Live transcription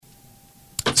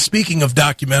speaking of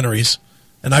documentaries,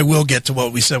 and I will get to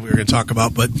what we said we were going to talk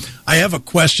about, but I have a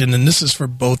question, and this is for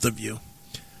both of you.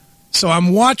 So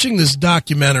I'm watching this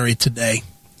documentary today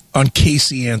on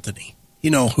Casey Anthony.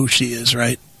 You know who she is,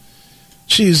 right?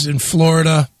 She's in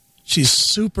Florida. She's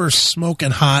super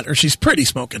smoking hot, or she's pretty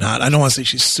smoking hot. I don't want to say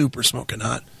she's super smoking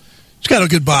hot. She's got a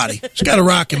good body. She's got a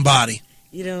rocking body.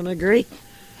 You don't agree?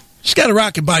 She's got a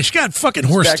rocking body. She's got fucking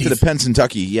horse Back teeth. to the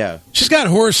Pennsylvania, yeah. She's got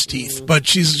horse teeth, but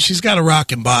she's got a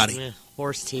rocking body. Yeah,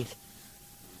 horse teeth.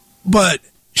 But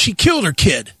she killed her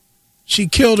kid. She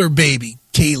killed her baby,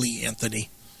 Kaylee Anthony.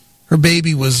 Her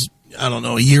baby was, I don't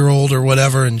know, a year old or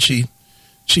whatever, and she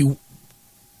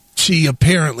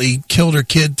apparently killed her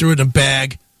kid, threw it in a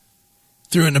bag,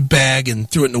 and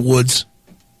threw it in the woods.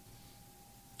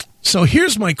 So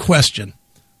here's my question.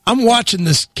 I'm watching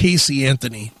this Casey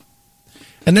Anthony,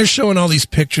 and they're showing all these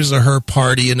pictures of her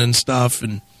partying and stuff,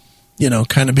 and, you know,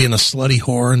 kind of being a slutty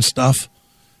whore and stuff.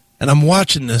 And I'm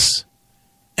watching this,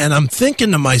 and I'm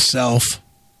thinking to myself,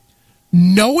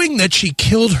 knowing that she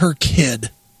killed her kid,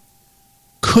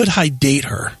 could I date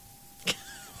her?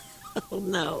 Oh,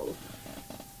 no.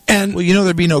 And well, you know,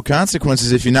 there'd be no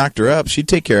consequences if you knocked her up. She'd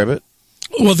take care of it.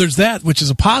 Well, there's that, which is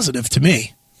a positive to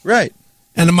me. Right.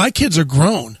 And my kids are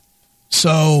grown,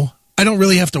 so I don't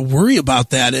really have to worry about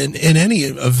that in any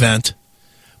event.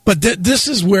 But this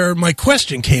is where my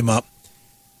question came up.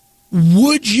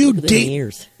 Would you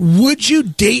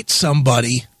date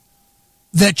somebody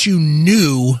that you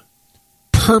knew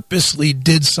purposely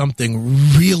did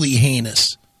something really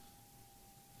heinous?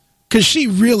 Because she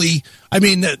really, I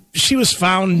mean, she was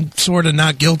found sort of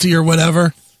not guilty or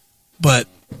whatever, but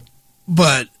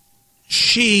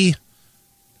she,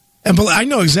 and I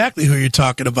know exactly who you're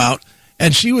talking about,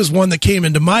 and she was one that came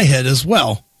into my head as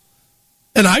well.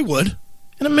 And I would,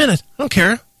 in a minute. I don't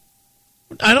care.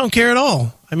 I don't care at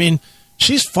all. I mean,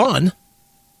 she's fun.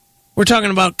 We're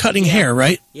talking about cutting hair,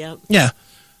 right? Yep. Yeah.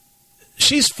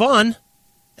 She's fun,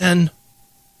 and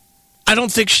I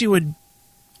don't think she would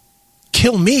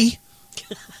kill me.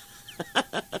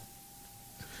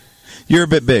 You're a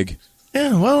bit big.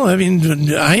 Yeah, well, I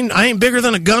mean, I ain't bigger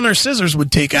than a gun or scissors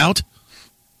would take out.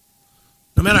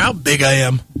 No matter how big I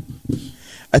am.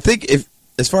 I think if,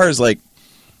 as far as like,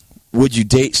 would you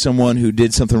date someone who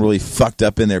did something really fucked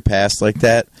up in their past like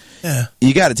that? Yeah.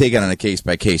 You got to take it on a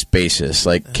case-by-case basis.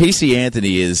 Like, Casey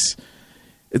Anthony is,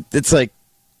 it's like,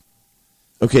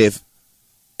 okay,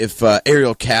 if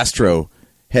Ariel Castro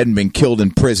hadn't been killed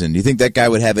in prison, do you think that guy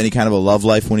would have any kind of a love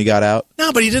life when he got out?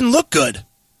 No, but he didn't look good.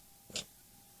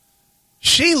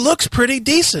 She looks pretty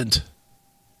decent.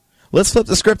 Let's flip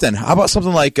the script then. How about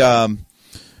something like, what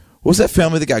was that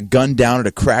family that got gunned down at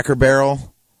a Cracker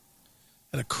Barrel?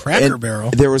 At a Cracker Barrel?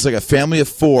 There was like a family of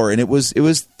four, and it was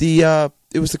the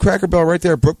Cracker Barrel right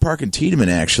there at Brook Park and Tiedemann,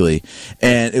 actually.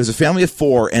 And it was a family of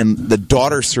four, and the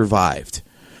daughter survived.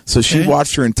 So she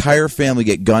watched her entire family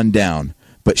get gunned down,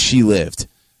 but she lived.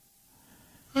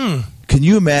 Can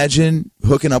you imagine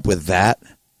hooking up with that?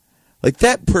 Like,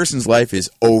 that person's life is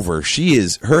over.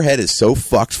 Her head is so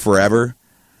fucked forever.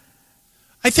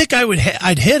 I think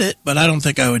I'd hit it, but I don't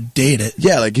think I would date it.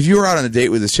 Yeah, like if you were out on a date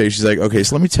with this chick, she's like, okay,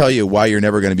 so let me tell you why you're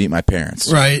never going to meet my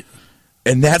parents. Right.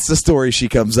 And that's the story she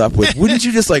comes up with. Wouldn't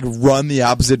you just like run the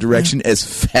opposite direction as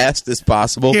fast as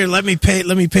possible? Here, let me pay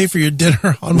for your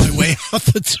dinner on my way out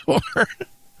the door.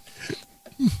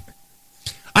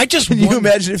 Can you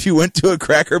imagine if you went to a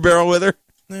Cracker Barrel with her?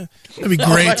 That'd be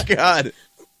great. Oh my God.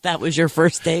 That was your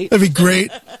first date? That'd be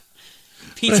great.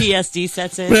 PTSD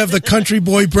sets in. We have the country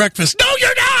boy breakfast. No,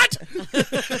 you're not!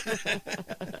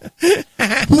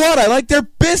 What? I like their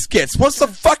biscuits. What's the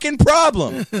fucking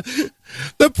problem?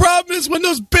 The problem is when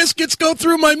those biscuits go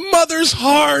through my mother's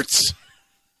hearts.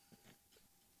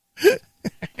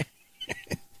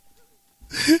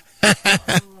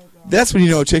 That's when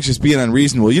you know a chick's just being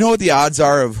unreasonable. You know what the odds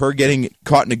are of her getting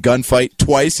caught in a gunfight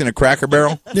twice in a Cracker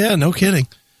Barrel? Yeah, no kidding.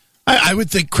 I would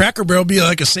think Cracker Barrel would be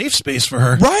like a safe space for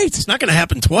her. Right. It's not going to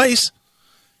happen twice.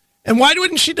 And why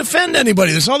wouldn't she defend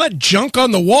anybody? There's all that junk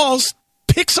on the walls.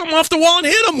 Pick something off the wall and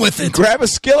hit them with it. Grab a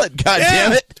skillet,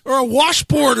 goddammit. Or a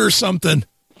washboard or something.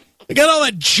 They got all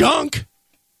that junk.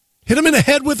 Hit them in the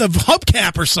head with a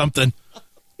hubcap or something.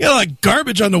 You got like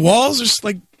garbage on the walls. There's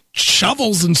like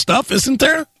shovels and stuff, isn't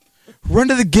there? Run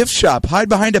to the gift shop. Hide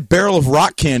behind a barrel of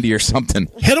rock candy or something.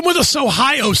 Hit them with a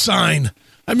Sohio sign.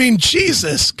 I mean,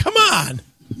 Jesus, come on.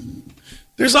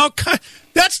 There's all kind.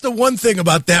 That's the one thing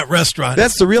about that restaurant.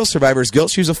 That's the real survivor's guilt.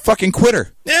 She was a fucking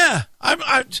quitter. Yeah,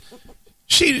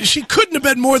 she couldn't have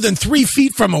been more than 3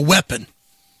 feet from a weapon,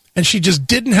 and she just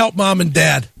didn't help mom and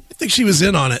dad. I think she was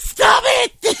in on it. Stop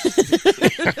it!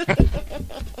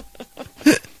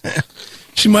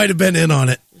 She might have been in on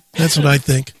it. That's what I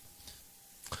think.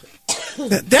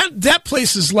 That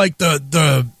place is like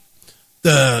the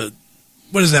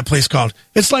what is that place called?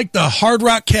 It's like the Hard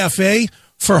Rock Cafe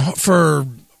for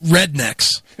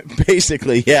rednecks.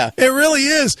 Basically, yeah. It really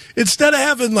is. Instead of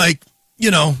having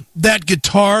that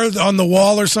guitar on the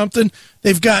wall or something,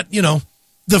 they've got,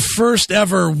 the first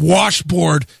ever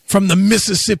washboard from the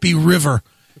Mississippi River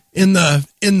in the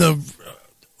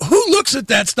who looks at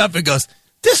that stuff and goes,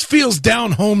 this feels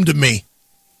down home to me.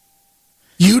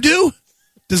 You do?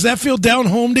 Does that feel down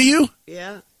home to you?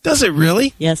 Yeah. Does it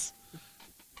really? Yes.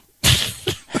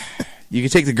 You can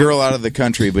take the girl out of the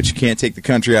country, but you can't take the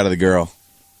country out of the girl.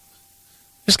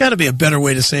 There's got to be a better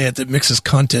way to say it that mixes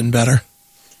cunt in better.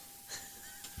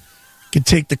 You can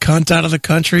take the cunt out of the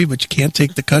country, but you can't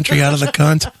take the country out of the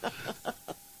cunt.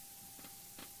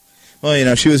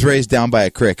 Well, she was raised down by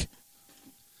a crick.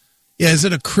 Yeah, is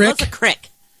it a crick? What's a crick?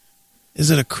 Is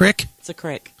it a crick? It's a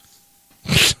crick.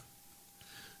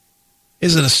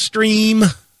 Is it a stream?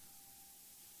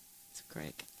 It's a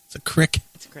crick. It's a crick.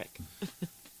 It's a crick.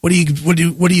 What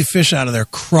do you fish out of there?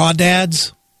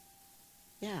 Crawdads?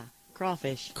 Yeah,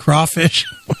 crawfish. Crawfish?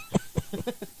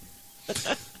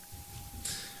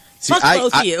 See, Fuck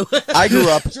both of you. I grew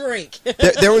up. Drink.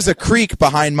 There was a creek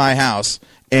behind my house,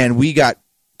 and we got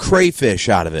crayfish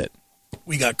out of it.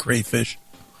 We got crayfish.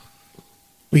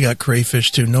 We got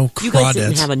crayfish too. No crawdads. You guys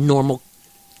didn't have a normal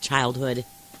childhood.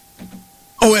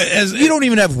 Oh, you don't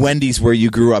even have Wendy's where you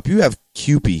grew up. You have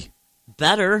Kewpie.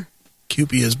 Better.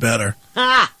 Kewpie is better.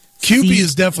 Ah. Kewpie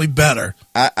is definitely better.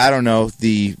 I don't know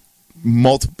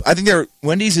I think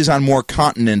Wendy's is on more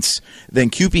continents than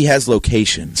Kewpie has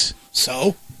locations.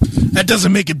 So that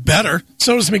doesn't make it better.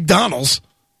 So does McDonald's.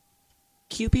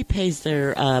 Kewpie pays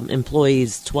their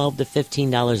employees $12 to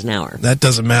 $15 an hour. That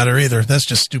doesn't matter either. That's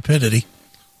just stupidity.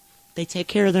 They take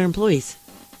care of their employees.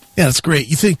 Yeah, that's great.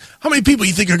 How many people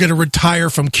you think are going to retire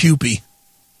from Kewpie?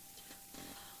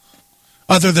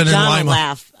 Other than John in Lima. will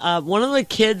laugh. One of the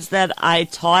kids that I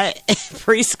taught at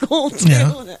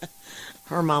preschool,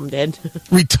 her mom did.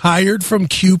 Retired from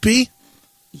Kewpie?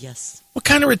 Yes. What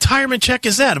kind of retirement check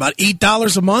is that? About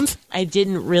 $8 a month? I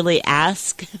didn't really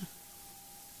ask.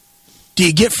 Do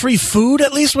you get free food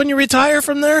at least when you retire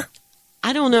from there?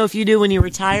 I don't know if you do when you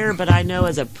retire, but I know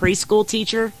as a preschool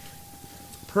teacher,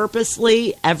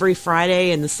 purposely every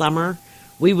Friday in the summer,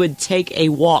 we would take a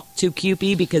walk to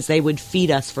Kewpie because they would feed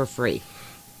us for free.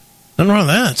 Nothing wrong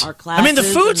with that. Our classes the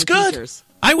food's and the good. teachers.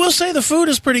 I will say the food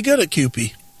is pretty good at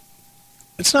Kewpie.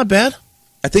 It's not bad.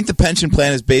 I think the pension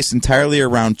plan is based entirely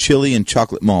around chili and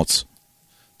chocolate malts.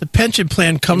 The pension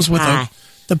plan comes with pie.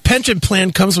 the pension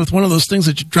plan comes with one of those things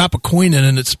that you drop a coin in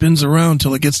and it spins around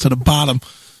till it gets to the bottom.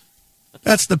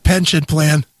 That's the pension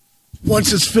plan.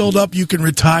 Once it's filled up, you can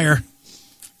retire.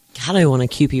 God, I want a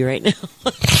Kewpie right now.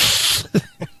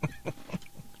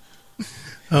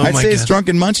 I'd say it's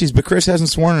drunken munchies, but Chris hasn't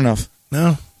sworn enough.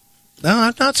 No,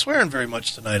 I'm not swearing very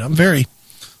much tonight. I'm very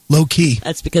low key.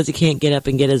 That's because he can't get up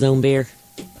and get his own beer.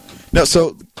 No,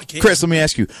 so Chris, let me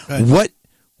ask you,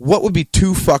 what would be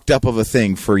too fucked up of a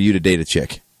thing for you to date a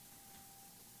chick?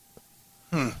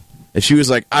 If she was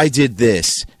like, I did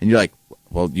this, and you're like,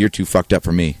 well, you're too fucked up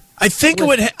for me. I think it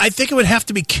would have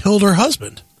to be killed her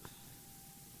husband.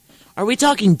 Are we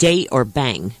talking date or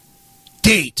bang?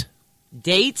 Date.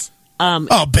 Date? Bang.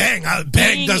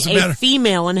 Bang doesn't matter. A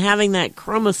female and having that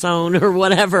chromosome or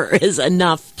whatever is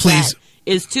enough. Please. That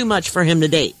is too much for him to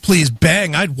date. Please,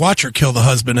 bang. I'd watch her kill the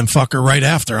husband and fuck her right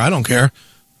after. I don't care.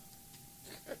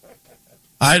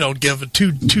 I don't give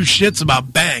two shits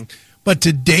about bang. But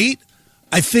to date,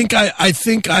 I think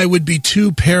I would be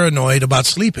too paranoid about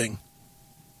sleeping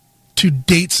to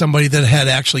date somebody that had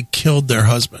actually killed their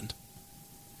husband.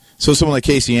 So someone like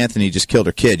Casey Anthony just killed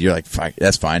her kid. You're like, fine,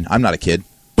 that's fine. I'm not a kid.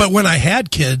 But when I had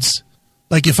kids,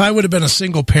 like if I would have been a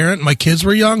single parent and my kids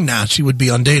were young, she would be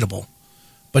undateable.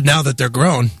 But now that they're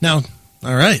grown, all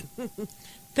right.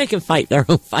 They can fight their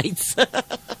own fights.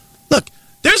 Look,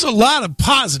 there's a lot of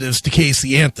positives to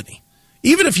Casey Anthony.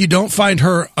 Even if you don't find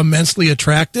her immensely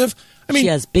attractive, I mean, she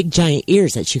has big giant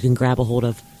ears that you can grab a hold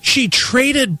of. She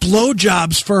traded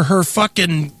blowjobs for her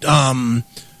fucking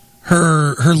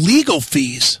her legal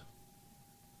fees.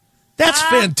 That's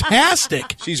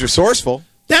fantastic. She's resourceful.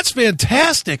 That's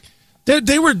fantastic.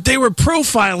 They were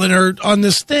profiling her on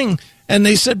this thing, and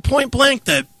they said point blank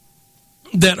that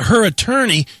her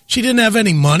attorney, she didn't have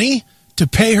any money to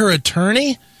pay her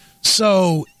attorney,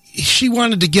 so she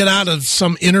wanted to get out of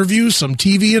some interview, some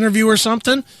TV interview or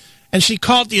something, and she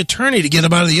called the attorney to get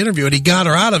him out of the interview, and he got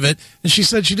her out of it, and she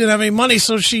said she didn't have any money,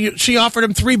 so she offered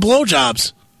him 3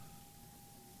 blowjobs.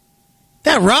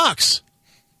 That rocks.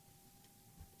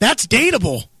 That's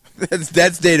dateable. That's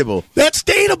dateable. That's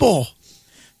dateable.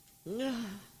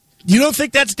 You don't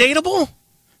think that's dateable?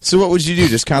 So what would you do?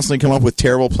 Just constantly come up with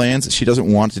terrible plans that she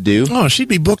doesn't want to do? Oh, she'd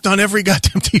be booked on every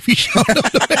goddamn TV show.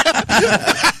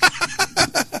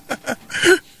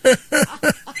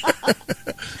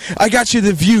 I got you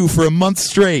The View for a month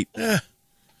straight.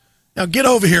 Now get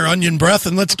over here, onion breath,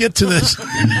 and let's get to this.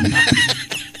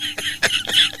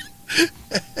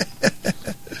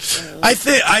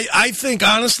 I think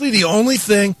honestly the only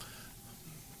thing,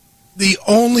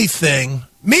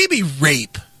 maybe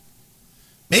rape,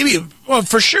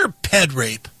 for sure ped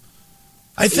rape.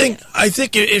 I think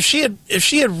if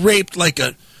she had raped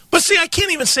but see, I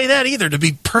can't even say that either, to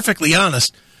be perfectly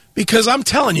honest, because I'm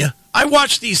telling you, I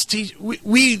watch these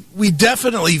we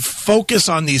definitely focus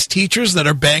on these teachers that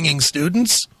are banging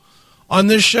students on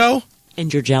this show.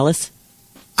 And you're jealous?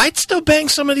 I'd still bang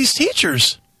some of these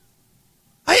teachers.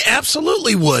 I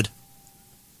absolutely would.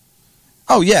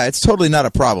 Oh, yeah, it's totally not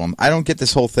a problem. I don't get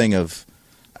this whole thing of...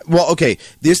 Well, okay,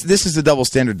 this is a double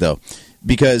standard, though.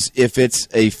 Because if it's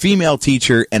a female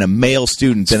teacher and a male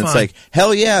student, then it's like,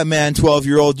 hell yeah, man,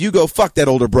 12-year-old, you go fuck that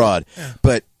older broad. Yeah.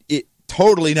 But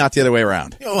totally not the other way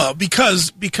around. Well,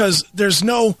 because there's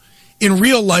no... In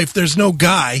real life, there's no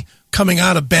guy coming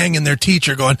out of banging their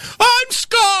teacher going, I'm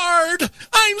scarred!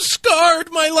 I'm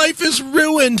scarred! My life is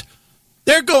ruined!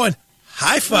 They're going,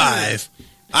 high five!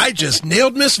 I just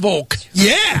nailed Miss Volk.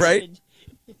 Yeah! Right?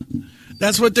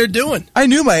 That's what they're doing. I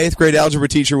knew my 8th grade algebra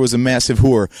teacher was a massive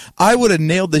whore. I would have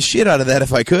nailed the shit out of that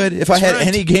if I could, if I had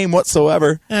any game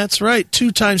whatsoever. That's right. 2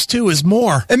 times 2 is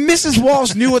more. And Mrs.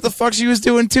 Walsh knew what the fuck she was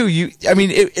doing, too.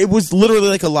 It was literally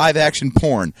like a live-action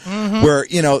porn, where,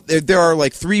 there are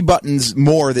like 3 buttons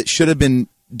more that should have been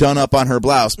done up on her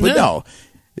blouse. But no,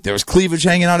 there was cleavage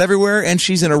hanging out everywhere, and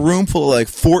she's in a room full of like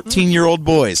 14-year-old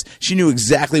boys. She knew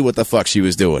exactly what the fuck she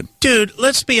was doing. Dude,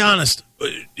 let's be honest.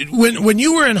 When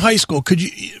you were in high school, could you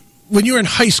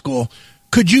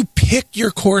pick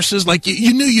your courses? Like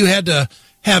you knew you had to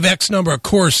have X number of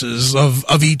courses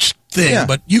of each thing,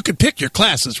 but you could pick your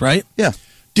classes, right? Yeah.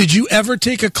 Did you ever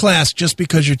take a class just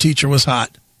because your teacher was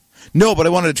hot? No, but I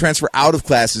wanted to transfer out of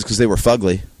classes because they were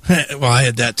fugly. Well, I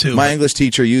had that too. My English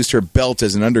teacher used her belt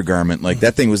as an undergarment. Like,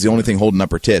 that thing was the only thing holding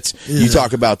up her tits. You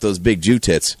talk about those big Jew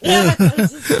tits.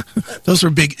 Those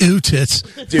were big ew tits.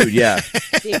 Dude, yeah.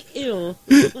 Big ew.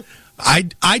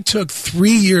 I took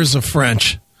 3 years of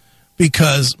French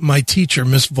because my teacher,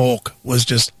 Miss Volk, was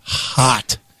just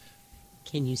hot.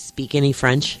 Can you speak any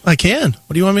French? I can.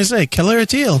 What do you want me to say? Quelle heure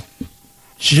est-il?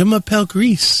 Je m'appelle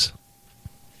Grease.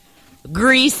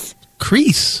 Grease.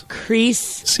 Crease.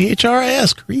 Crease.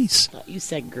 C-H-R-I-S. Crease. I thought you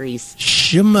said grease.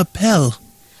 Je m'appelle.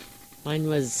 Mine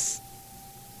was...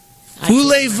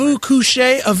 Voulez-vous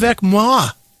coucher avec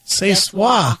moi? C'est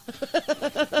soir.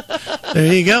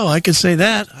 There you go. I could say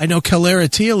that. I know quelle heure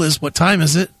est-il is. What time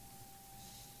is it?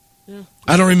 Yeah.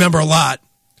 I don't remember a lot.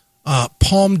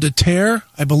 Pomme de terre,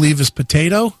 I believe, is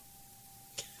potato.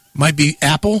 Might be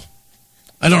apple.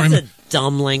 I don't remember. That's a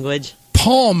dumb language.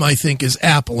 Palm, I think, is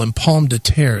apple, and pomme de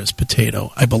terre is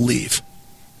potato, I believe.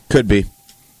 Could be.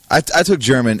 I took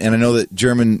German, and I know that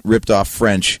German ripped off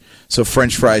French, so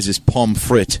French fries is pomme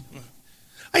frite.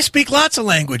 I speak lots of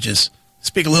languages. I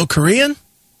speak a little Korean.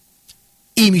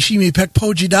 Imi shimi pek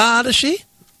poji da adashi.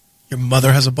 Your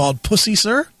mother has a bald pussy,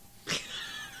 sir.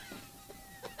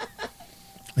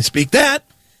 I speak that.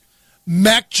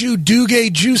 Makju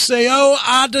duge juseo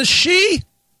adashi.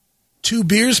 2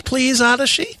 beers, please,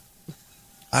 adashi.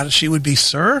 Adashi would be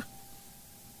sir.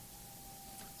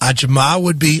 Ajima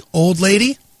would be old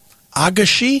lady.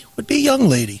 Agashi would be young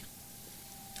lady.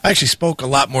 I actually spoke a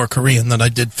lot more Korean than I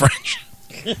did French.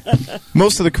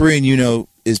 Most of the Korean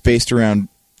is based around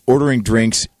ordering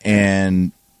drinks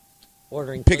and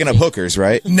picking up hookers,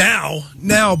 right?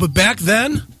 Now, but back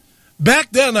then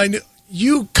I knew.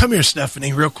 You come here,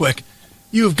 Stephanie, real quick.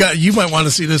 You might want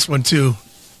to see this one too,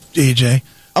 DJ.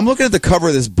 I'm looking at the cover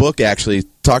of this book, actually,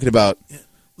 talking about...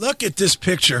 Look at this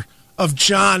picture of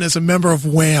John as a member of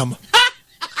Wham.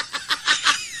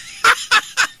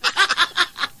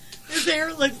 His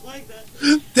hair looks like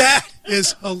that. That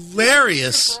is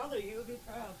hilarious.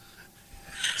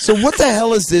 So what the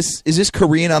hell is this? Is this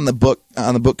Korean on the book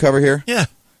cover here? Yeah.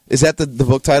 Is that the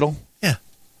book title? Yeah.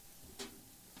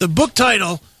 The book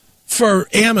title for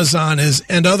Amazon is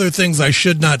 "And Other Things I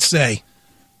Should Not Say."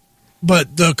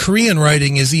 But the Korean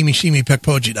writing is "Imi shimi pek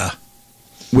pojida."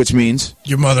 Which means?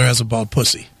 Your mother has a bald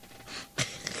pussy.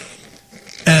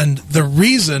 And the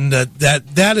reason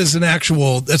that is an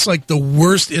actual, that's like the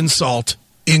worst insult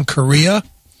in Korea.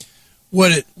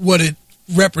 What it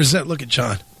represent? Look at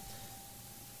John.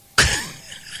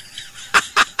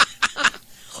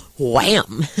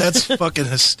 wham. That's fucking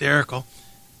hysterical.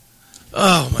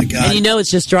 Oh, my God. And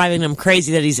it's just driving him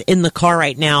crazy that he's in the car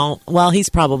right now. Well, he's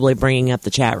probably bringing up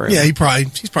the chat room. Yeah, he's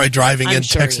probably driving I'm and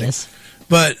sure texting. he is.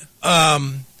 But,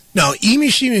 no,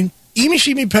 Imishimi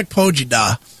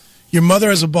Pekpojida, your mother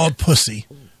has a bald pussy.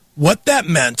 What that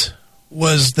meant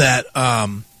was that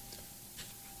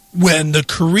when the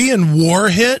Korean War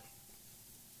hit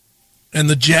and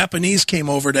the Japanese came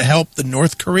over to help the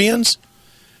North Koreans,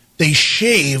 they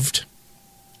shaved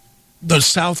the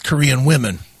South Korean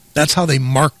women. That's how they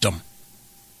marked them,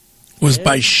 was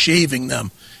by shaving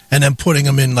them and then putting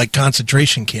them in like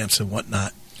concentration camps and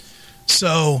whatnot.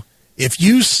 So if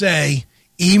you say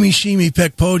Imishimi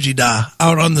Pekpojida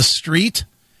out on the street,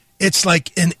 it's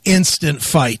like an instant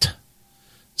fight.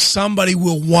 Somebody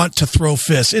will want to throw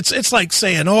fists. It's like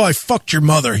saying, "Oh, I fucked your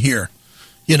mother here."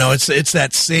 It's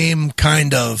that same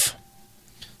kind of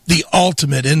the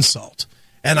ultimate insult.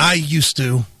 And I used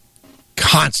to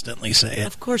constantly say it.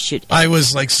 Of course you did. I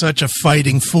was like such a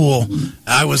fighting fool.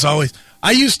 I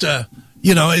used to,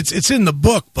 it's in the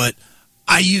book, but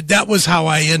that was how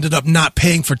I ended up not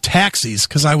paying for taxis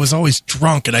because I was always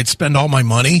drunk and I'd spend all my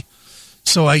money.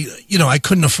 So I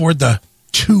couldn't afford the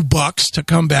 $2 to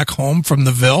come back home from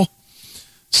the Ville.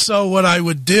 So what I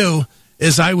would do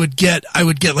is I would get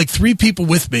like 3 people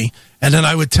with me, and then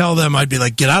I would tell them, I'd be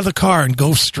like, get out of the car and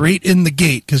go straight in the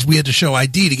gate, because we had to show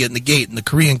ID to get in the gate, and the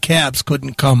Korean cabs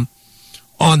couldn't come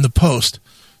on the post.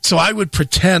 So I would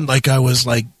pretend like I was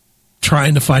like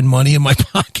trying to find money in my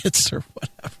pockets or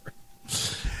whatever.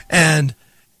 And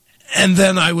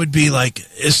then I would be like,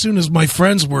 as soon as my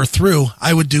friends were through,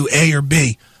 I would do A or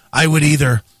B. I would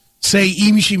either say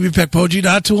Imishimi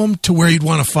Pekpojida to him to where he'd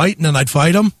want to fight, and then I'd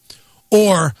fight him.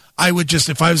 Or I would just,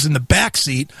 if I was in the back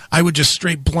seat, I would just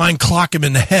straight blind clock him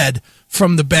in the head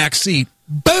from the back seat.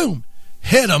 Boom!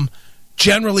 Hit him.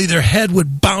 Generally, their head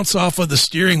would bounce off of the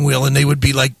steering wheel, and they would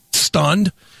be like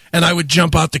stunned. And I would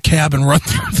jump out the cab and run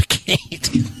through the gate.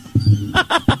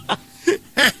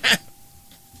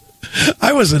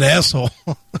 I was an asshole.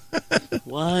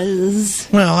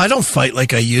 Well, I don't fight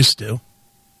like I used to.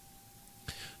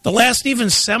 The last even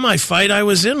semi-fight I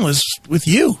was in was with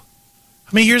you.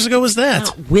 How many years ago was that?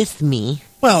 Not with me.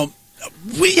 Well,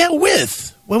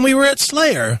 when we were at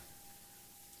Slayer.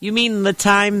 You mean the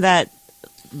time that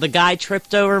the guy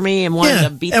tripped over me and wanted to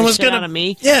beat the shit out of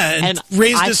me? Yeah, and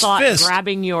raised his thought fist.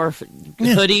 Grabbing your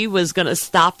hoodie was going to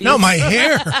stop you. No, my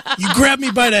hair. You grabbed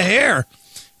me by the hair,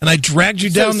 and I dragged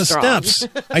you down the steps.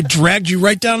 I dragged you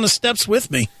right down the steps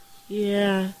with me.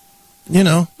 Yeah. You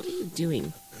know. What are you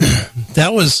doing?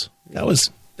 That was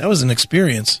an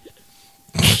experience.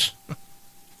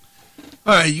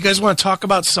 All right, you guys want to talk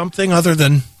about something other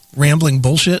than rambling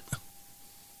bullshit?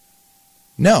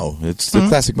 No, it's the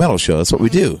Classic Metal Show. That's what we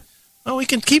do. Well, we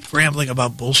can keep rambling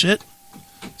about bullshit.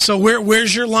 So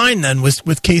where's your line then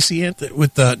with Casey Anthony?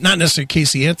 With not necessarily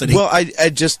Casey Anthony. Well,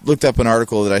 I just looked up an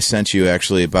article that I sent you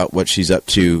actually about what she's up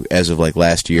to as of like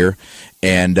last year,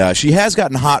 and she has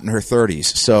gotten hot in her 30s.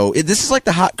 So this is like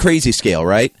the hot crazy scale,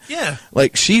 right? Yeah.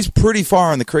 Like she's pretty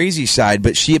far on the crazy side,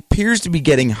 but she appears to be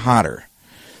getting hotter.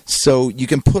 So you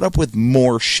can put up with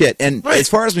more shit. And as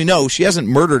far as we know, she hasn't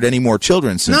murdered any more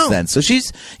children since then. So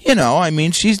she's,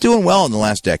 she's doing well in the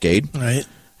last decade. Right.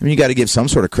 I mean, you got to give some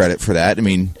sort of credit for that. I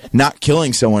mean, not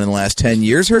killing someone in the last 10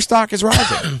 years, her stock is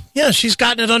rising. Yeah, she's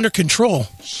gotten it under control.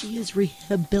 She is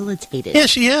rehabilitated. Yeah,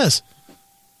 she has.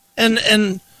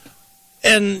 And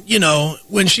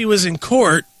when she was in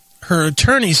court, her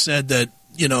attorney said that,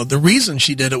 the reason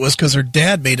she did it was because her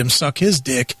dad made him suck his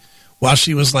dick while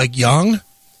she was, like, young.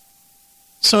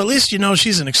 So at least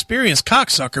she's an experienced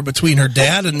cocksucker between her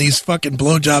dad and these fucking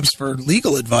blowjobs for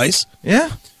legal advice.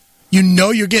 Yeah.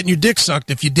 You're getting your dick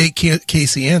sucked if you date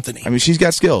Casey Anthony. I mean, she's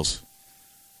got skills.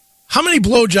 How many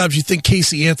blowjobs you think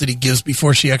Casey Anthony gives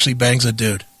before she actually bangs a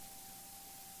dude?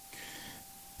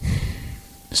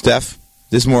 Steph,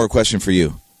 this is more a question for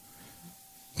you.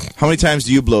 How many times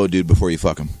do you blow a dude before you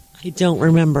fuck him? I don't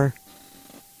remember.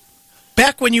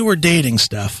 Back when you were dating,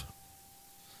 Steph,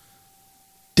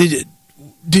 did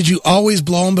you always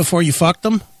blow him before you fucked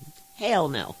him? Hell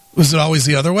no. Was it always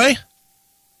the other way?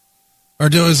 Or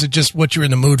was it just what you're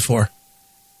in the mood for?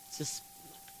 It's just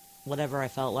whatever I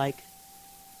felt like.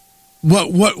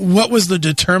 What was the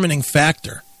determining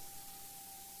factor?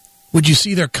 Would you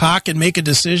see their cock and make a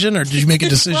decision, or did you make a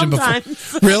decision before?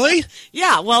 Really?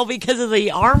 Yeah, well, because of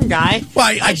the arm guy. Well,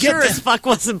 I get sure that. as fuck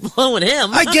wasn't blowing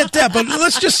him. I get that, but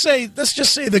let's just say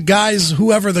the guys,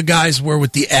 whoever the guys were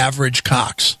with the average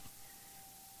cocks,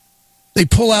 they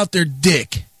pull out their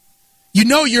dick.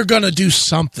 You're going to do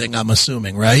something, I'm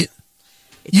assuming, right?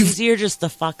 It's easier just to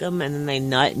fuck them and then they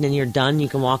nut and then you're done. You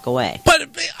can walk away. But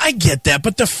I get that.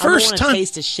 But the first I don't time, want to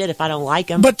taste his shit if I don't like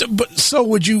him. But so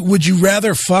would you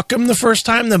rather fuck him the first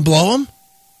time than blow him?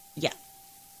 Yeah.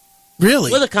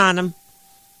 Really? With a condom.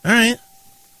 All right.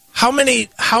 How many?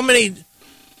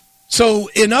 So,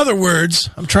 in other words,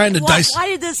 I'm trying to dissect. Why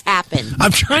did this happen?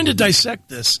 I'm trying to dissect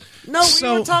this. No,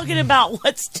 we were talking about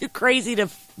what's too crazy to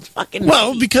fucking.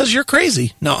 Well, eat. because you're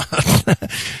crazy. No.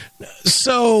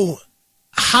 So,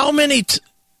 how many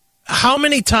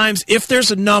times, if there's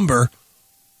a number,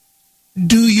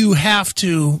 do you have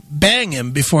to bang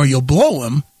him before you'll blow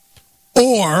him,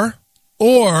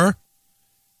 or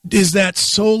is that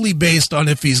solely based on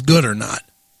if he's good or not?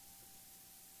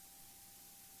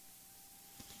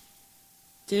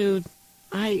 Dude,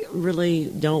 I really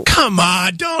don't. Come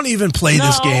on, don't even play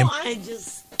this game.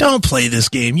 Don't play this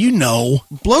game. You know.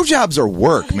 Blowjobs are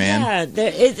work, man. Yeah,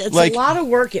 it's like, a lot of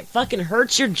work. It fucking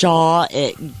hurts your jaw.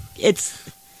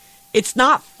 It's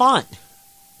not fun.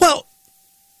 Well,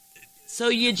 so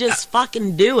you just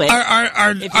fucking do it.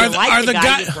 If you like the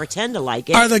guy, you pretend to like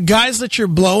it. Are the guys that you're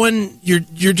blowing,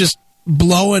 you're just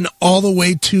blowing all the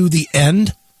way to the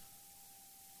end?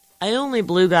 I only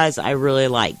blew guys I really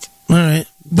liked. All right.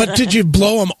 But did you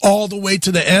blow them all the way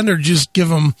to the end or just give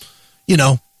them,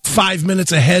 5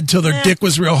 minutes ahead till their dick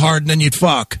was real hard and then you'd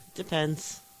fuck?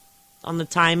 Depends on the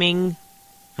timing.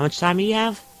 How much time do you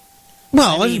have?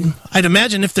 Well, I'd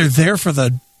imagine if they're there for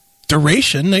the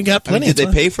duration, they got plenty of time.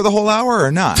 Did they pay for the whole hour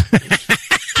or not?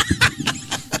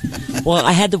 Well,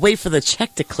 I had to wait for the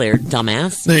check to clear,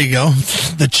 dumbass. There you go.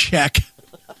 The check.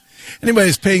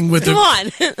 Anybody's paying with Come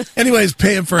on. Anybody's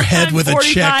paying for head with a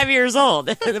check. I'm 45 years old.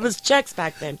 It was checks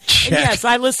back then. Check. And yes,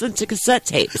 I listened to cassette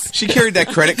tapes. She carried that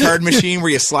credit card machine where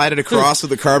you slide it across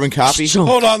with a carbon copy.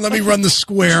 Hold on, let me run the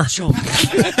square.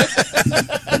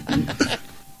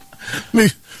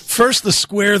 First the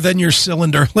square, then your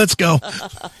cylinder. Let's go.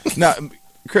 Now,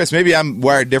 Chris, maybe I'm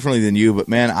wired differently than you, but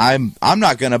man, I'm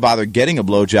not going to bother getting a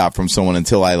blowjob from someone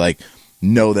until I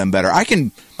know them better.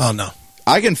 Oh no.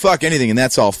 I can fuck anything, and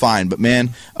that's all fine. But, man,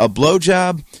 a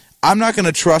blowjob, I'm not going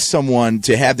to trust someone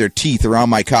to have their teeth around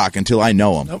my cock until I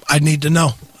know them. Nope. I need to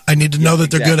know. I need to know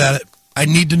that they're good at it. I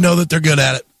need to know that they're good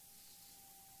at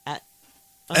it.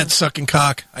 At sucking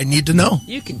cock. I need to know.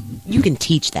 You can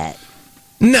teach that.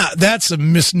 No, that's a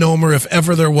misnomer if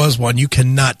ever there was one. You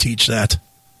cannot teach that.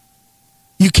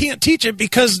 You can't teach it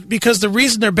because the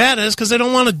reason they're bad at it is because they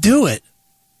don't want to do it.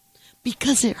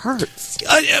 Because it hurts.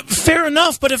 Fair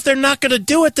enough, but if they're not going to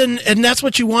do it, then and that's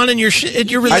what you want in your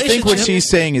relationship. I think what she's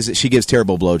saying is that she gives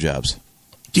terrible blowjobs.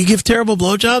 Do you give terrible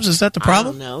blowjobs? Is that the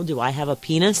problem? I don't know. Do I have a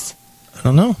penis? I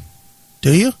don't know.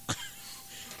 Do you?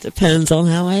 Depends on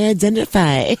how I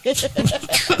identify.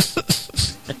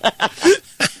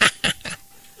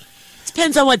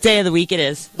 Depends on what day of the week it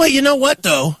is. Well, you know what,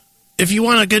 though? If you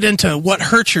want to get into what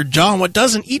hurts your jaw and what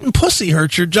doesn't, eating pussy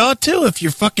hurts your jaw, too, if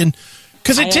you're fucking...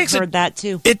 Because I've heard that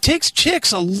too. It takes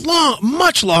chicks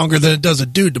much longer than it does a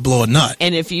dude to blow a nut.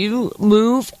 And if you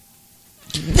move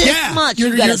this much,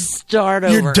 you got to start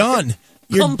over. You're done.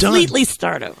 You're completely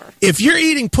start over. If you're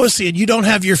eating pussy and you don't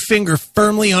have your finger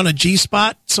firmly on a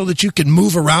G-spot so that you can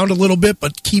move around a little bit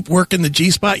but keep working the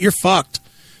G-spot, you're fucked.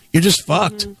 You're just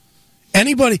fucked. Mm-hmm.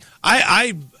 Anybody,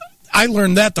 I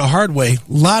learned that the hard way. A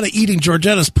lot of eating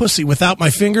Georgetta's pussy without my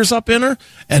fingers up in her,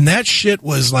 and that shit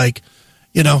was like...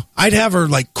 I'd have her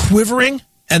quivering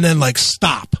and then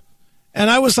stop. And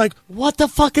I was like, what the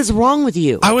fuck is wrong with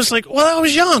you? I was like, well, I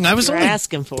was young. I was only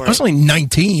asking for it. I was only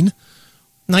 19,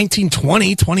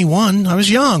 20, 21. I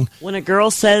was young. When a girl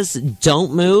says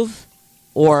don't move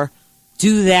or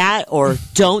do that or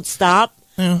don't stop,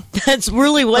 that's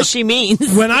really what she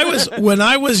means. When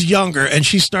I was younger and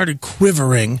she started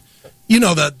quivering,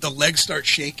 the legs start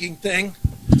shaking thing.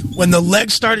 When the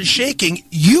legs started shaking,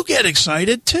 you get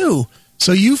excited too.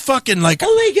 So you fucking oh my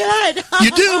God. You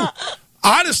do.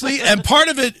 Honestly, and part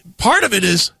of it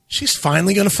is she's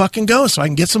finally going to fucking go so I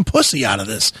can get some pussy out of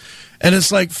this. And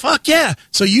it's like, fuck yeah.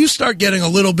 So you start getting a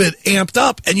little bit amped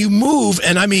up and you move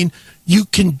and you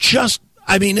can just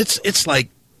it's like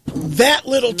that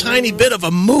little tiny bit of a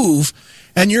move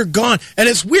and you're gone. And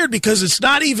it's weird because it's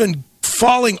not even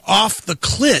falling off the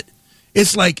clit.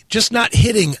 It's just not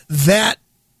hitting that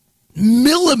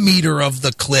millimeter of the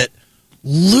clit.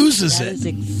 Loses it. That is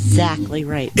exactly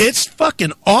right. It's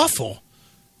fucking awful.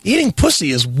 Eating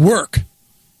pussy is work.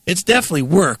 It's definitely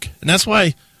work. And that's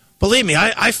why, believe me,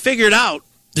 I figured out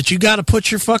that you got to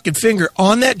put your fucking finger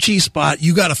on that G-spot.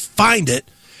 You got to find it.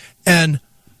 And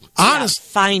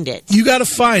find it. You got to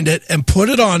find it and put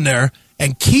it on there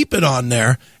and keep it on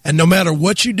there. And no matter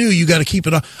what you do, you got to keep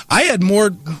it on. I had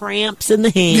more cramps in the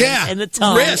hand, in the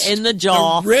tongue, in the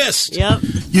jaw, wrist. Yep.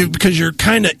 Because you're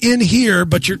kind of in here,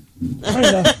 but you're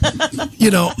kind of,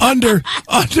 under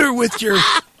with your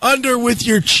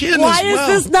chin. Why as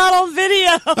well. is this not on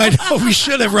video? I know we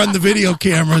should have run the video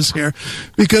cameras here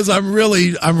because I'm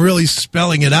really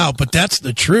spelling it out, but that's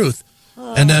the truth.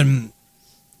 And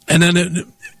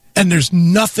there's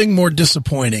nothing more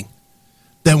disappointing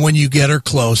than when you get her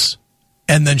close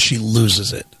and then she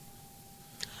loses it.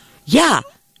 Yeah.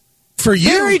 For you.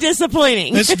 Very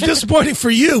disappointing. It's disappointing for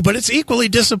you, but it's equally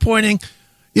disappointing,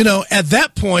 at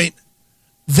that point,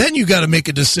 then you got to make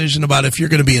a decision about if you're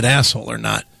going to be an asshole or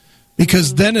not.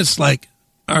 Because then it's like,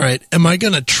 all right, am I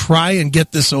going to try and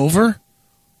get this over?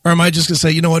 Or am I just going to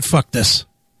say, you know what, fuck this?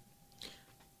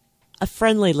 A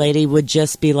friendly lady would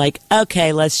just be like,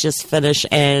 okay, let's just finish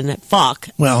and fuck.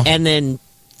 Well, and then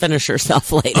finish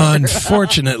herself later.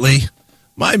 Unfortunately,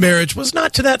 my marriage was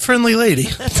not to that friendly lady.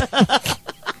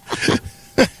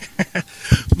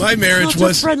 My marriage not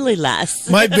was a friendly lass.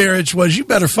 My marriage was, you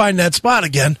better find that spot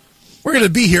again. We're going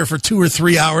to be here for 2 or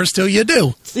 3 hours till you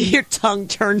do. So your tongue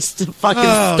turns to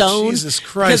fucking stone. Jesus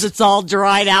Christ. Because it's all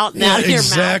dried out and out of your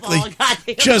mouth. Oh,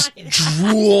 just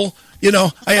drool.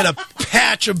 I had a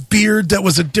patch of beard that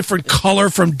was a different color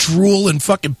from drool and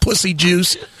fucking pussy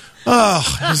juice.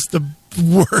 Oh, it was the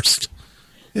worst.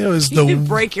 It was you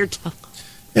break your tongue.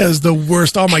 It was the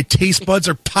worst. All my taste buds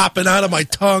are popping out of my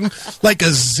tongue like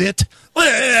a zit.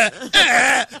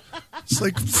 It's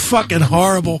like fucking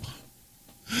horrible.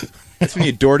 That's when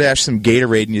you DoorDash some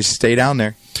Gatorade and you stay down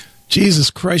there. Jesus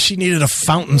Christ, she needed a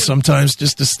fountain sometimes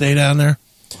just to stay down there.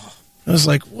 I was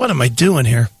like, what am I doing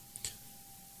here?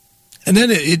 And then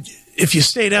if you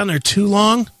stay down there too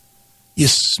long, you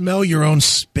smell your own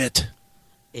spit.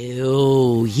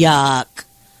 Ew, yuck.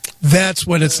 That's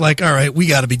when it's like, all right, we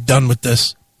got to be done with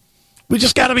this. We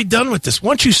just got to be done with this.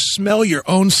 Once you smell your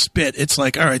own spit, it's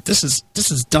like, all right, this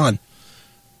is done.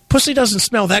 Pussy doesn't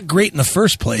smell that great in the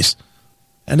first place.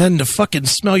 And then to fucking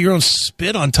smell your own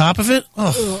spit on top of it?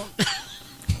 Oh.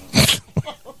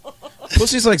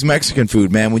 Pussy's like Mexican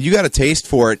food, man. When you got a taste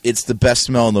for it, it's the best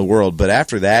smell in the world. But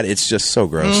after that, it's just so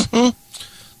gross.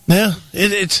 Mm-hmm. Yeah,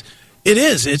 it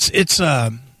is.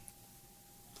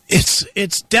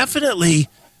 It's definitely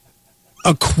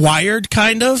acquired,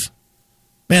 kind of.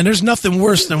 Man, there's nothing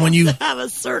worse than when you have a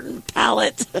certain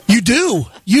palate. You do.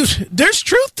 There's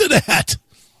truth to that.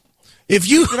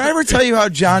 Did I ever tell you how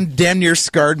John damn near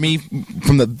scarred me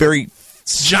from the very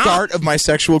start of my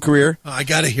sexual career? Oh, I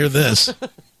got to hear this.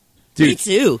 Dude, me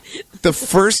too. The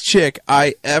first chick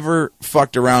I ever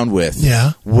fucked around with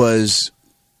was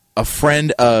a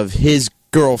friend of his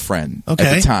girlfriend at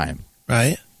the time.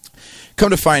 Right.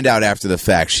 Come to find out after the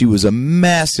fact, she was a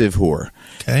massive whore.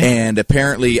 Okay. And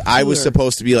apparently I was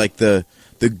supposed to be like the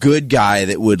good guy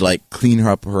that would like clean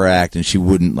her up her act and she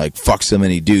wouldn't like fuck so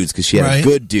many dudes because she had a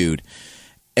good dude.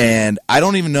 And I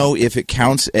don't even know if it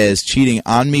counts as cheating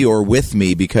on me or with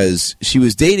me because she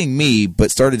was dating me but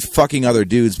started fucking other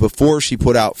dudes before she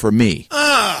put out for me.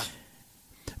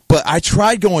 But I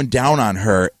tried going down on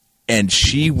her and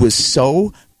she was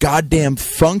so goddamn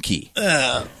funky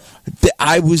that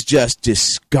I was just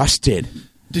disgusted.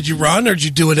 Did you run or did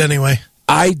you do it anyway?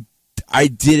 I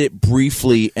did it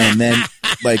briefly and then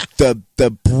like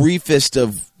the briefest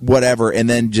of whatever and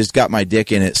then just got my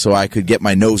dick in it so I could get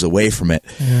my nose away from it.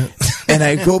 Yeah. And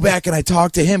I go back and I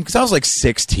talk to him because I was like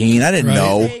 16. I didn't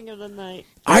know.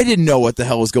 I didn't know what the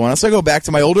hell was going on. So I go back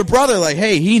to my older brother like,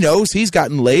 hey, he knows he's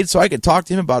gotten laid so I could talk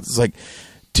to him about this. Like,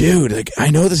 dude, like I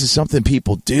know this is something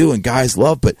people do and guys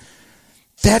love, but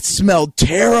that smelled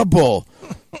terrible.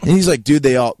 And he's like, dude,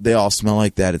 they all smell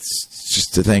like that. It's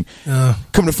just a thing.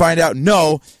 Come to find out,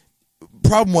 no.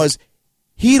 Problem was,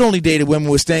 he'd only dated women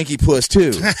with stanky puss,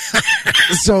 too.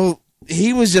 So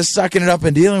he was just sucking it up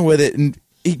and dealing with it. And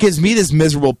he gives me this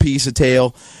miserable piece of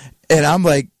tail. And I'm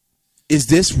like, is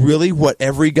this really what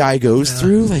every guy goes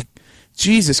through? Like,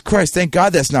 Jesus Christ, thank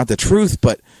God that's not the truth.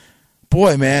 But,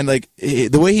 boy, man, like,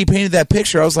 the way he painted that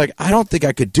picture, I was like, I don't think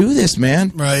I could do this,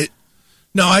 man. Right.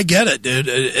 No, I get it, dude.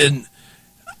 And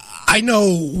I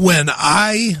know when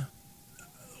I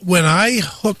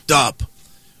hooked up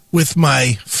with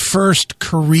my first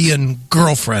Korean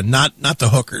girlfriend, not the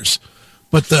hookers,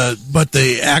 but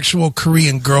the actual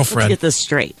Korean girlfriend. Let's get this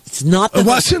straight. It's not the It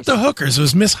wasn't the hookers. It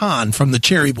was Miss Han from the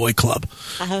Cherry Boy Club.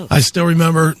 Oh. I still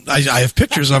remember. I have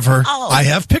pictures of her. I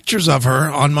have pictures of her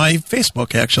on my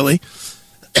Facebook, actually.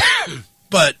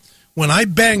 But when I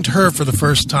banged her for the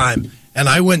first time and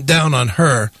I went down on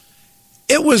her,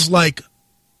 it was like,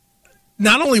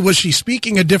 not only was she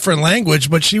speaking a different language,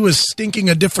 but she was stinking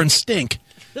a different stink.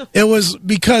 It was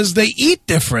because they eat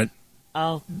different.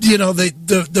 Oh. You know,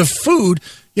 the food,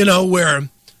 you know, where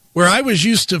I was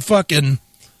used to fucking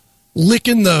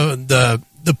licking the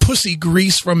pussy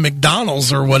grease from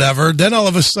McDonald's or whatever, then all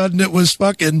of a sudden it was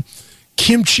fucking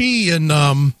kimchi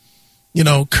and you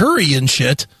know, curry and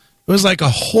shit. It was like a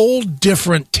whole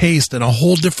different taste and a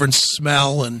whole different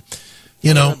smell, and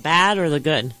you know, the bad or the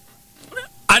good?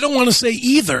 I don't want to say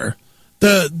either.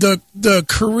 The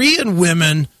Korean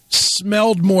women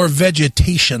smelled more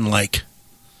vegetation like,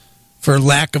 for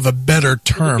lack of a better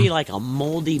term. Would it be like a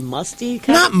moldy, musty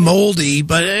kind Not of thing? moldy,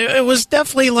 but it was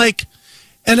definitely like,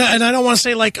 and I don't want to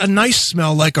say like a nice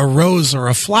smell like a rose or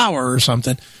a flower or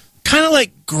something. Kind of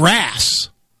like grass.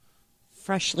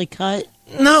 Freshly cut?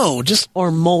 No, just Or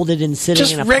molded and sitting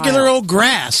just in a regular pile? old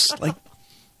grass, like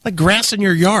grass in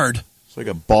your yard. It's like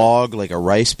a bog, like a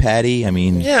rice paddy. I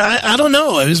mean, Yeah, I don't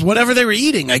know. It was whatever they were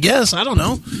eating, I guess. I don't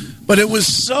know, but it was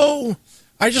so.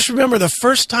 I just remember the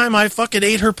first time I fucking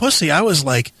ate her pussy, I was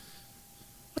like,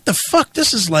 "What the fuck?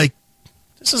 This is like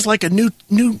a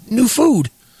new food."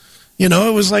 You know,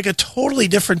 it was like a totally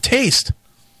different taste.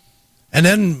 And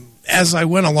then as I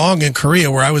went along in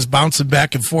Korea, where I was bouncing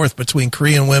back and forth between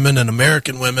Korean women and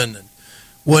American women and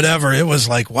whatever, it was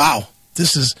like, wow,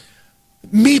 this is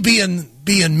me being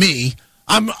me.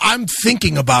 I'm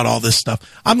thinking about all this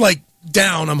stuff. I'm like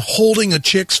down, I'm holding a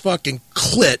chick's fucking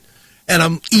clit, and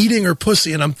I'm eating her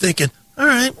pussy, and I'm thinking, all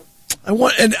right,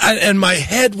 and my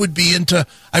head would be into,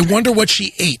 I wonder what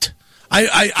she ate.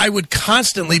 I would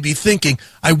constantly be thinking,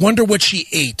 I wonder what she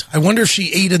ate. I wonder if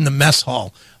she ate in the mess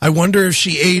hall. I wonder if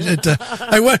she ate at the,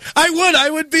 I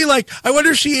would be like, I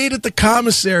wonder if she ate at the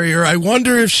commissary, or I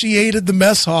wonder if she ate at the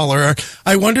mess hall, or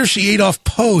I wonder if she ate off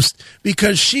post,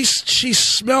 because she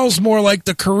smells more like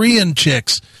the Korean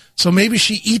chicks. So maybe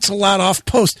she eats a lot off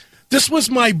post. This was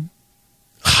my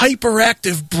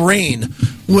hyperactive brain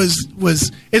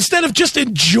was instead of just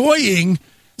enjoying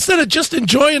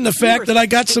the fact that I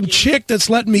got some chick that's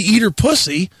letting me eat her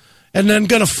pussy and then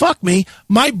gonna fuck me,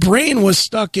 my brain was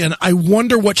stuck in, I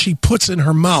wonder what she puts in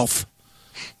her mouth.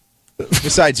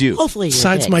 besides you, Hopefully your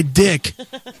Besides dick. my dick.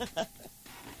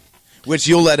 which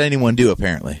you'll let anyone do,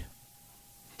 apparently.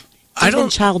 Even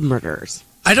child murderers.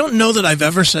 I don't know that I've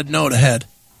ever said no to head.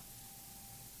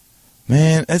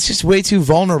 Man, that's just way too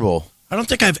vulnerable. I don't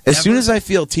think I've As ever. soon as I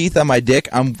feel teeth on my dick,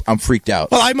 I'm freaked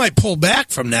out. Well, I might pull back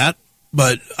from that,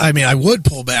 but I mean, I would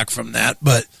pull back from that,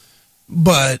 but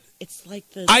It's like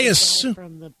the I guy assume-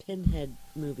 from the Pinhead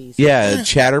movies. Yeah,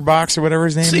 Chatterbox or whatever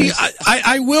his name see, is.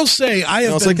 I will say I have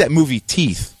No, it's been, like that movie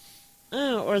Teeth.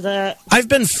 Oh, or that. I've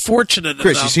been fortunate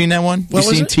Chris, enough. you seen that one? What You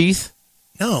was seen it? Teeth?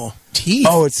 No, teeth.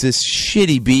 Oh, it's this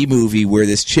shitty B movie where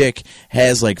this chick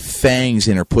has like fangs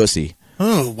in her pussy.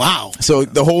 Oh, wow. So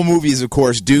the whole movie is, of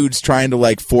course, dudes trying to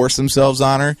like force themselves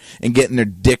on her and getting their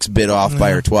dicks bit off by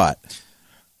her twat.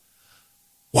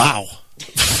 Wow.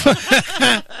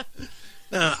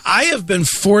 Now, I have been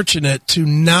fortunate to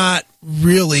not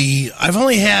really. I've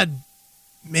only had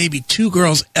maybe 2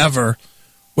 girls ever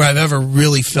where I've ever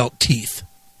really felt teeth,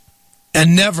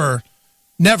 and never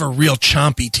real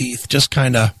chompy teeth. Just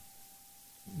kind of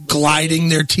gliding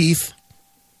their teeth.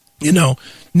 You know,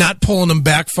 not pulling them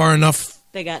back far enough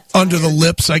They got under the tired.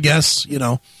 lips, I guess, you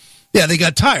know. Yeah, they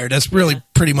got tired. That's really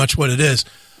pretty much what it is.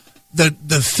 The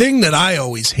thing that I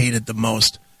always hated the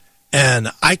most, and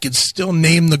I could still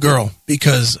name the girl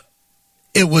because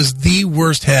it was the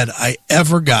worst head I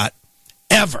ever got,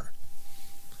 ever.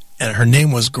 And her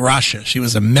name was Gracia. She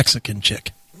was a Mexican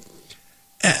chick.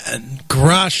 And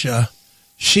Gracia,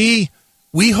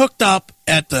 we hooked up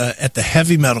at the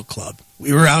heavy metal club.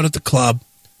 We were out at the club.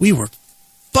 We were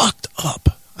fucked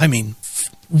up. I mean,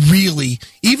 really,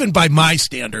 even by my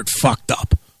standard, fucked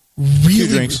up. Really,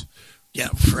 2 drinks. Yeah,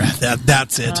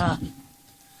 that's it.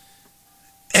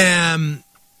 And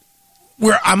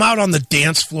I'm out on the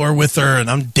dance floor with her, and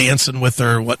I'm dancing with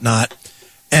her, and whatnot.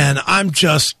 And I'm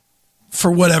just,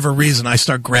 for whatever reason, I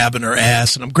start grabbing her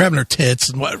ass, and I'm grabbing her tits,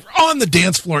 and on the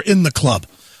dance floor in the club.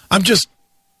 I'm just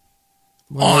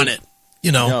on it,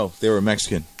 you know. No, they were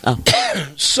Mexican.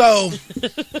 So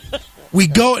we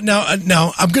go now.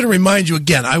 I'm going to remind you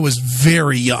again. I was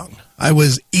very young. I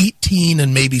was 18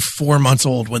 and maybe 4 months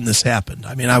old when this happened.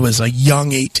 I mean, I was a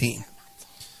young 18.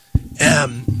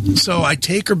 So I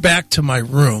take her back to my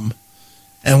room,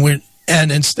 and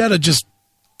instead of just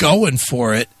going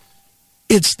for it,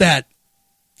 it's that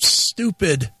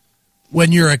stupid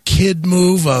when you're a kid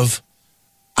move of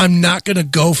I'm not going to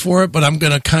go for it, but I'm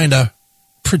going to kind of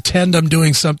pretend I'm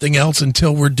doing something else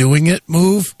until we're doing it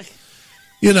move.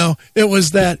 It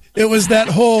was that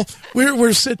whole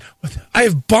we're sitting. I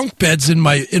have bunk beds in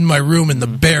my room in the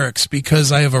barracks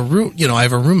because I have a room. I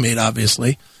have a roommate,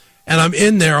 obviously, and I'm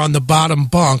in there on the bottom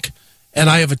bunk, and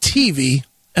I have a TV,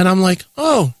 and I'm like,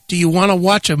 oh, do you want to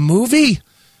watch a movie?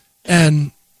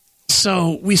 And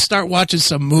so we start watching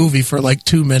some movie for like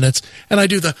 2 minutes, and I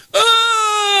do the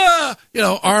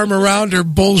arm around her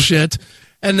bullshit.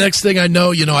 And next thing I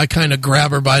know, I kind of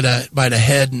grab her by the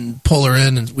head and pull her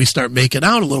in, and we start making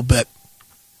out a little bit.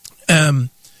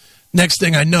 Next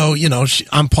thing I know,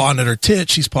 I'm pawing at her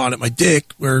tit, she's pawing at my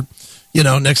dick.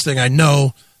 Next thing I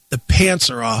know, the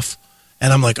pants are off,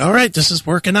 and I'm like, all right, this is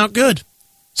working out good.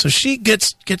 So she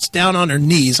gets down on her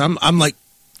knees. I'm like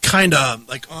kind of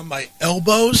like on my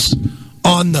elbows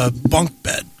on the bunk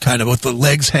bed, kind of with the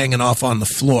legs hanging off on the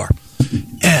floor,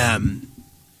 and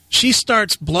she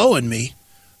starts blowing me.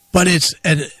 But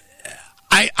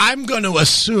I'm going to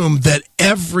assume that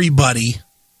everybody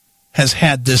has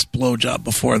had this blowjob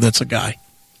before that's a guy.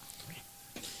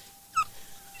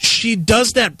 She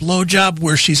does that blowjob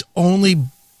where she's only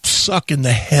sucking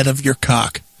the head of your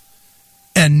cock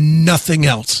and nothing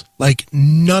else. Like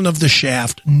none of the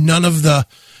shaft, none of the,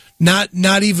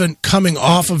 not even coming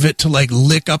off of it to like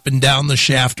lick up and down the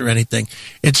shaft or anything.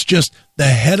 It's just the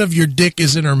head of your dick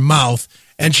is in her mouth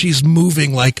and she's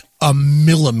moving like a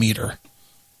millimeter.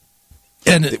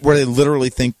 And where they literally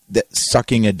think that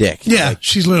sucking a dick. Yeah, like,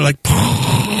 she's literally like,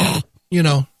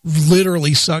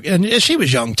 literally suck. And she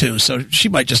was young too, so she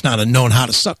might just not have known how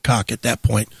to suck cock at that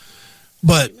point.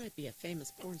 But she might be a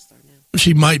famous porn star now.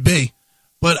 She might be.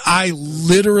 But I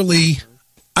literally,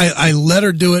 I let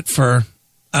her do it for,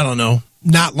 I don't know,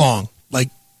 not long, like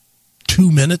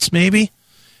 2 minutes maybe.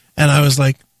 And I was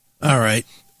like, all right.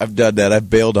 I've done that. I've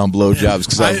bailed on blowjobs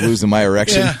because I was losing my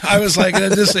erection. Yeah, I was like,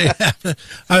 this ain't happening.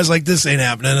 This ain't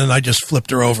happening, and I just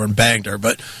flipped her over and banged her.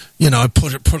 But I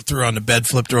put her on the bed,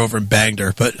 flipped her over and banged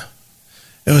her. But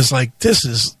it was like this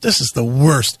is the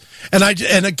worst. And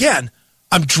again,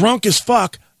 I'm drunk as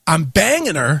fuck. I'm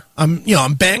banging her.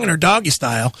 I'm banging her doggy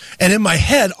style. And in my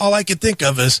head, all I could think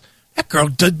of is that girl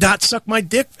did not suck my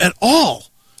dick at all.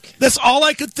 That's all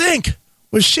I could think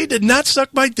was she did not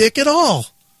suck my dick at all.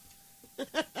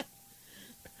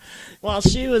 While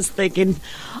she was thinking,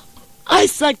 I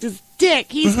sucked his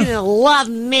dick. He's going to love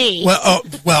me.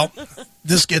 Well,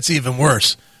 this gets even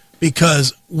worse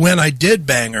because when I did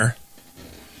bang her,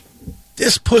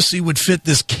 this pussy would fit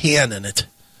this can in it.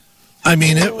 I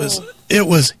mean, it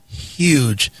was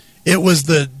huge. It was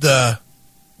the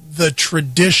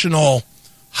traditional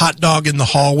hot dog in the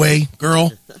hallway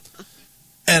girl.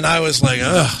 And I was like,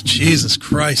 oh, Jesus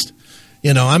Christ.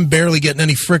 I'm barely getting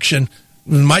any friction.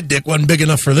 My dick wasn't big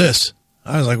enough for this.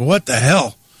 I was like, what the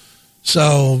hell?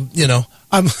 So,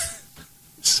 I'm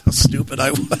so stupid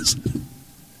I was.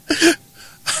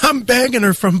 I'm banging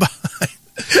her from behind,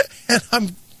 and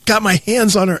I'm got my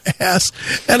hands on her ass,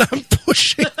 and I'm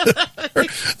pushing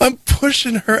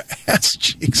her ass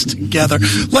cheeks together.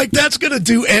 Like that's going to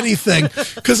do anything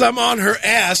because I'm on her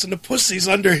ass and the pussy's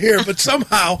under here. But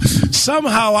somehow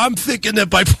I'm thinking that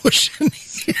by pushing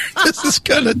here, this is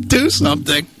going to do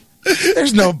something.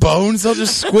 There's no bones. They'll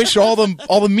just squish all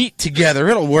the meat together.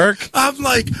 It'll work. I'm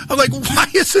like, why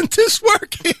isn't this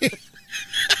working?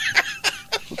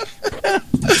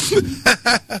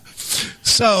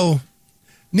 So,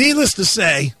 needless to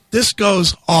say, this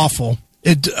goes awful.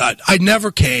 I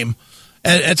never came.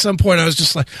 At some point, I was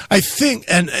just like, I think,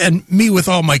 and me with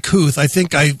all my couth, I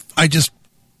think I just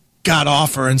got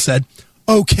off her and said,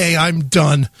 okay, I'm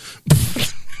done.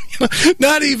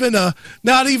 Not even a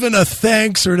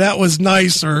thanks or that was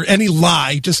nice or any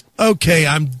lie. Just okay,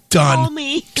 I'm done. Call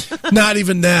me. Not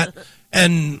even that.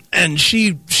 And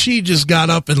she just got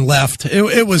up and left.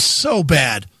 It was so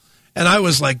bad. And I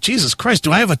was like, Jesus Christ,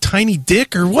 do I have a tiny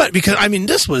dick or what? Because I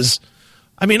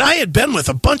had been with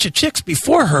a bunch of chicks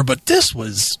before her, but this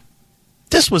was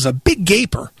a big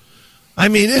gaper. I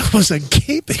mean, it was a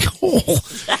gaping hole.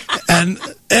 And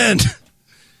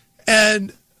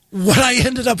what I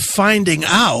ended up finding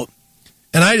out,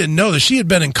 and I didn't know that she had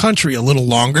been in country a little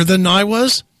longer than I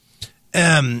was,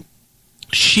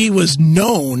 she was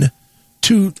known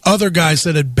to other guys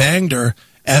that had banged her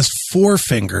as four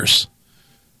fingers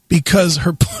because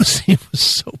her pussy was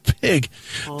so big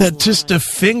that just to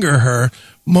finger her,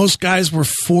 most guys were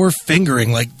four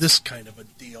fingering like this kind of a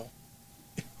deal.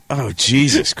 Oh,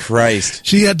 Jesus Christ.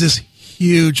 She had this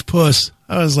huge puss.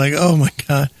 I was like, oh my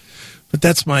God. But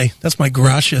that's my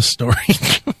Gracia story.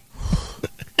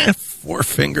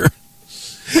 Forefinger.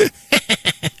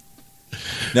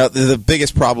 Now, the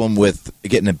biggest problem with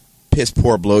getting piss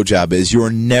poor blowjob is you're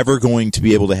never going to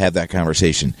be able to have that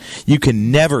conversation. You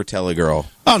can never tell a girl.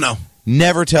 Oh, no.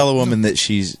 Never tell a woman that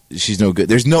she's no good.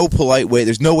 There's no polite way.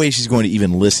 There's no way she's going to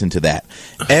even listen to that.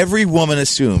 Every woman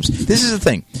assumes. This is the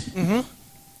thing.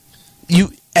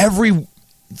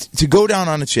 To go down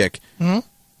on a chick,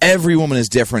 every woman is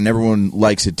different. Everyone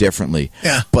likes it differently.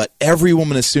 Yeah. But every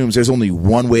woman assumes there's only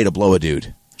one way to blow a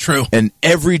dude. True. And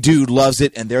every dude loves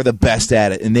it, and they're the best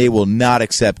at it, and they will not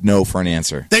accept no for an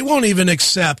answer. They won't even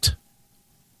accept.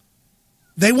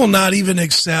 They will not even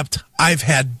accept, I've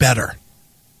had better.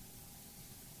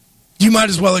 You might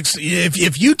as well,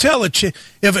 if you tell a chick,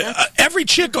 every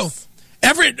chick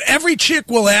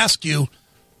will ask you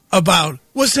about,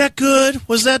 was that good?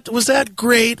 Was that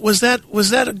great? Was that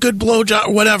a good blowjob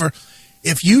or whatever?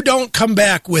 If you don't come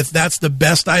back with, that's the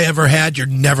best I ever had, you're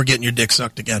never getting your dick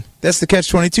sucked again. That's the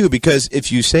catch-22, because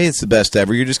if you say it's the best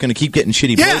ever, you're just going to keep getting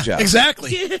shitty blowjobs. Yeah,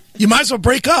 exactly. You might as well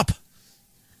break up.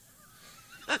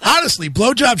 Honestly,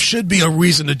 blowjobs should be a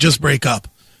reason to just break up,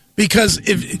 because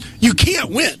if you can't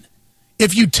win.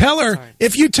 If you tell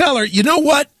her, you know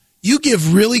what? You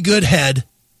give really good head.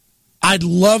 I'd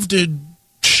love to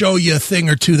show you a thing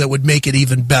or two that would make it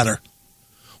even better.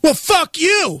 Well, fuck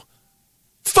you.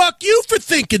 Fuck you for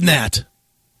thinking that.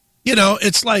 You know,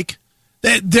 it's like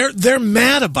they're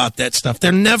mad about that stuff.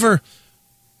 They're never.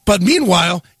 But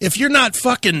meanwhile, if you're not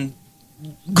fucking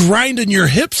grinding your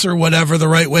hips or whatever the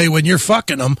right way when you're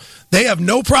fucking them, they have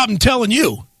no problem telling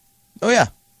you. Oh, yeah.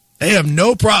 They have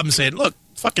no problem saying, look,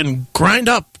 fucking grind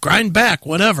up, grind back,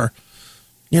 whatever.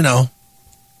 You know.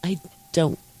 I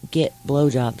don't get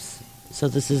blowjobs, so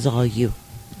this is all you.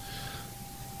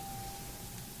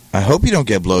 I hope you don't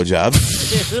get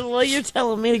blowjobs. Well, you're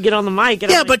telling me to get on the mic.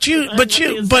 Yeah, but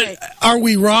are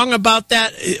we wrong about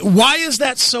that? Why is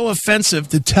that so offensive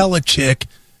to tell a chick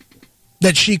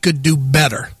that she could do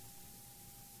better?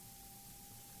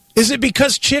 Is it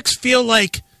because chicks feel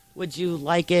like... Would you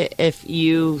like it if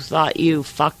you thought you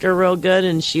fucked her real good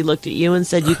and she looked at you and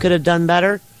said you could have done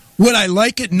better? Would I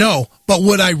like it? No. But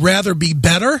would I rather be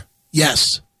better?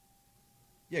 Yes.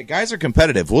 Yeah, guys are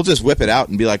competitive. We'll just whip it out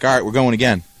and be like, all right, we're going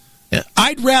again. Yeah.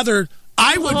 What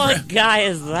guy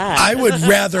is that?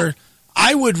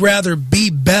 I would rather be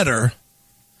better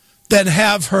than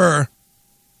have her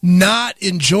not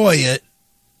enjoy it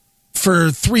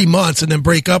for 3 months and then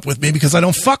break up with me because I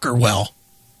don't fuck her well.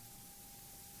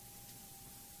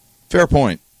 Fair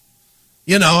point.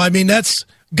 You know, I mean, that's...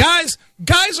 Guys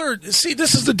are... See,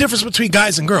 this is the difference between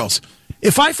guys and girls.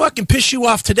 If I fucking piss you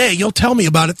off today, you'll tell me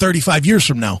about it 35 years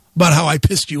from now, about how I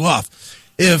pissed you off.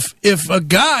 If a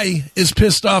guy is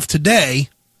pissed off today,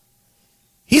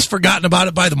 he's forgotten about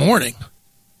it by the morning.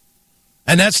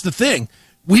 And that's the thing.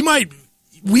 We might,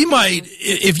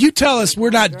 if you tell us we're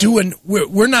not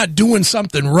doing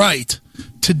something right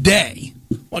today.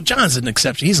 Well, John's an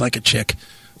exception. He's like a chick,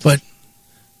 but...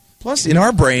 Plus, in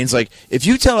our brains, like, if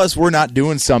you tell us we're not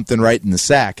doing something right in the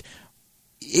sack,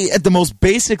 at the most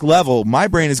basic level, my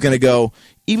brain is going to go,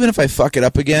 even if I fuck it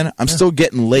up again, I'm still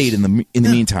getting laid in the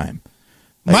meantime.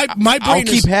 Like, my brain I'll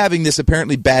keep having this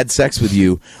apparently bad sex with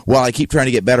you while I keep trying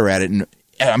to get better at it, and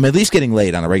I'm at least getting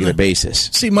laid on a regular basis.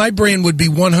 See, my brain would be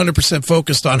 100%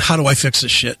 focused on how do I fix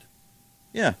this shit.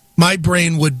 Yeah. My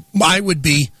brain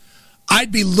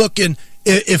I'd be looking,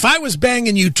 if I was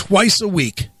banging you twice a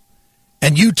week,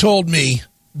 and you told me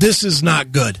this is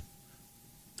not good,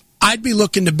 I'd be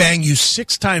looking to bang you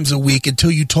 6 times a week until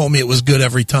you told me it was good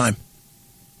every time.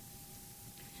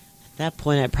 At that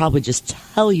point, I'd probably just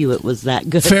tell you it was that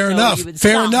good. Fair enough.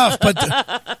 But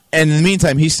and in the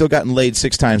meantime, he's still gotten laid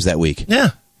 6 times that week.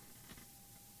 Yeah.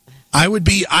 I would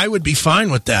be fine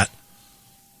with that.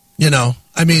 You know,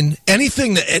 I mean,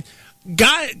 anything that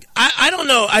I don't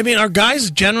know. I mean, are guys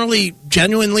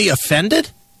genuinely offended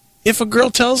if a girl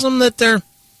tells them that they're...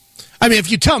 I mean, if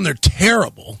you tell them they're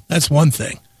terrible, that's one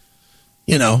thing,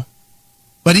 you know.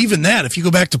 But even that, if you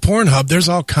go back to Pornhub, there's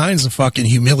all kinds of fucking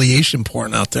humiliation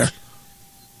porn out there.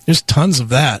 There's tons of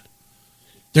that.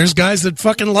 There's guys that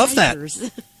fucking love that.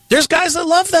 There's guys that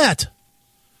love that.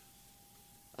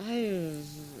 I'm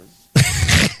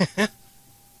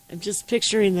just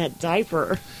picturing that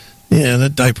diaper. Yeah,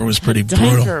 that diaper was pretty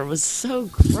brutal. Diaper was so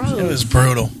gross. It was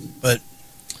brutal, but...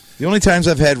 The only times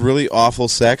I've had really awful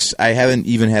sex, I haven't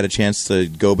even had a chance to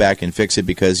go back and fix it,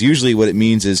 because usually what it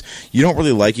means is you don't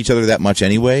really like each other that much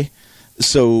anyway,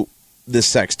 so the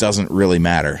sex doesn't really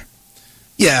matter.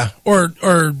 Yeah, or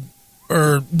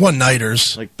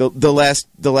one-nighters. Like the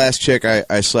last chick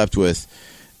I slept with,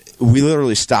 we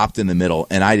literally stopped in the middle,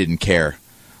 and I didn't care.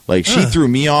 Like, she threw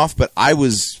me off, but I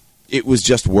was it was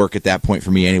just work at that point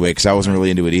for me anyway, because I wasn't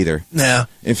really into it either. Yeah.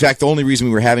 In fact, the only reason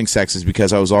we were having sex is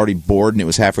because I was already bored and it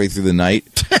was halfway through the night.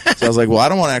 So I was like, well, I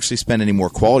don't want to actually spend any more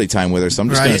quality time with her, so I'm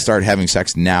just going to start having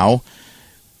sex now,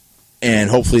 and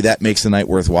hopefully that makes the night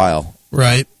worthwhile.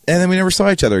 Right. And then we never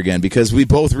saw each other again because we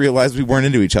both realized we weren't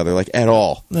into each other, like, at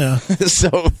all. Yeah. So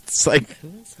it's like...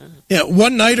 Yeah,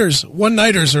 one-nighters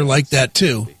are like that,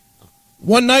 too.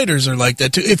 One-nighters are like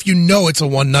that, too, if you know it's a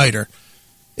one-nighter.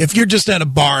 If you're just at a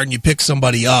bar and you pick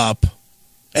somebody up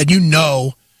and you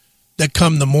know that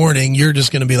come the morning you're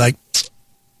just going to be like,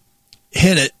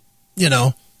 hit it,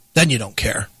 then you don't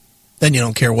care. Then you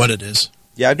don't care what it is.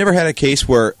 Yeah, I've never had a case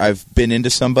where I've been into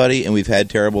somebody and we've had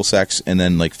terrible sex and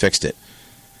then, like, fixed it.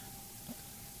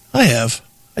 I have.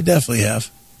 I definitely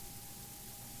have.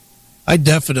 I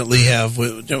definitely have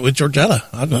with Georgetta.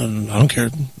 I don't care.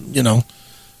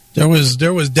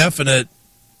 There was definite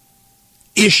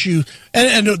issue,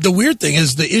 and the weird thing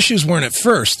is the issues weren't at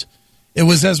first. It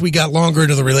was as we got longer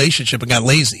into the relationship and got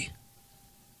lazy.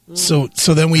 So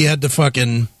then we had to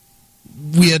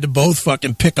both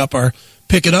fucking pick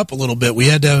it up a little bit. We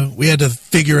had to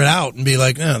figure it out and be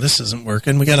like, no, this isn't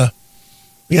working. We gotta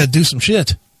do some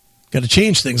shit. Got to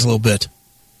change things a little bit.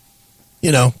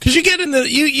 Because you get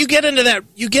into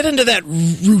that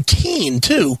routine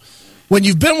too. When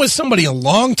you've been with somebody a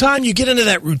long time, you get into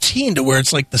that routine to where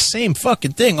it's like the same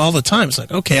fucking thing all the time. It's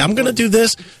like, okay, I'm going to do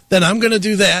this, then I'm going to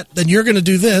do that, then you're going to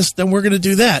do this, then we're going to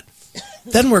do that,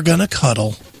 then we're going to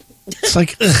cuddle. It's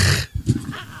like, ugh.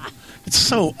 It's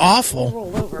so awful.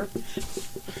 Roll over.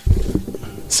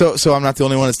 So I'm not the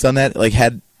only one that's done that. Like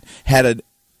had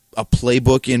a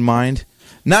playbook in mind,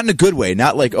 not in a good way.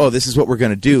 Not like, oh, this is what we're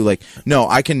going to do. Like, no,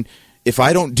 I can. If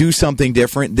I don't do something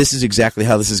different, this is exactly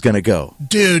how this is going to go.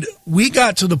 Dude, we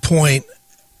got to the point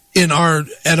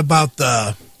at about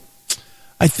the,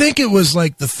 I think it was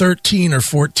like the 13 or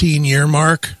 14 year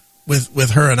mark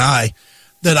with her and I,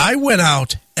 that I went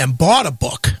out and bought a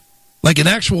book, like an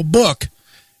actual book.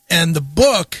 And the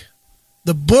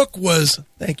book was,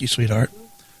 thank you, sweetheart.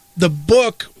 The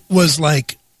book was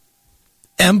like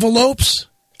envelopes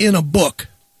in a book.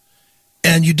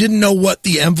 And you didn't know what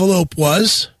the envelope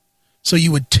was. So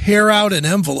you would tear out an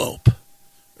envelope.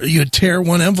 Or you would tear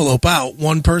one envelope out.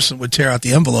 One person would tear out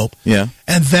the envelope. Yeah.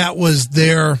 And that was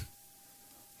their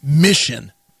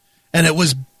mission. And it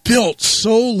was built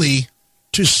solely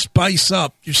to spice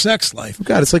up your sex life. Oh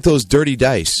God, it's like those dirty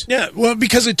dice. Yeah, well,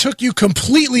 because it took you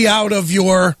completely out of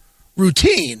your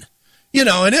routine. And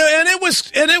it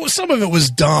was some of it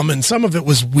was dumb and some of it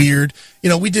was weird.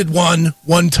 We did one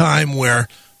time where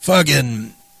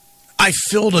fucking I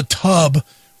filled a tub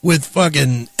with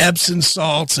fucking Epsom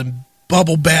salts and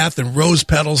bubble bath and rose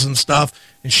petals and stuff,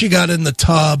 and she got in the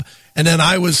tub, and then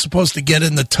I was supposed to get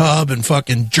in the tub and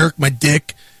fucking jerk my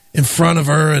dick in front of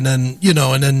her, and then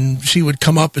and then she would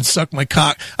come up and suck my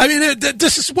cock. I mean,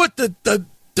 this is what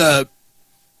the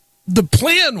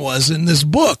plan was in this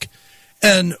book,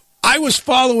 and I was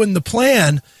following the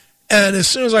plan. And as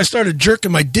soon as I started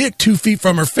jerking my dick 2 feet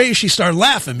from her face, she started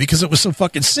laughing because it was so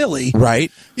fucking silly.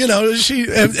 Right.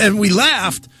 And we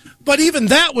laughed. But even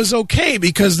that was okay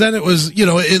because then it was,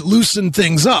 it loosened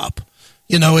things up.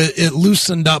 It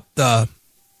loosened up the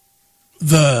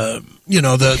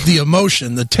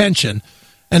emotion, the tension.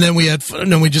 And then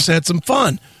we just had some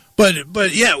fun.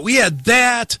 But yeah, we had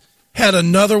that, had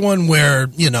another one where,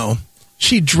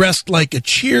 she dressed like a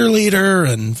cheerleader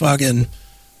and fucking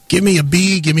give me a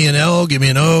B, give me an L, give me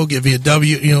an O, give me a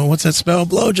W. What's that spell?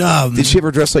 Blowjob. Did she ever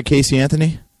dress like Casey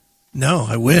Anthony? No,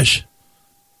 I wish.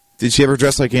 Did she ever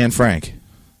dress like Anne Frank?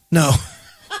 No.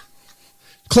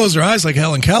 Close her eyes like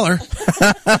Helen Keller.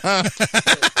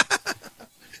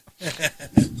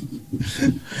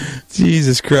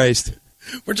 Jesus Christ.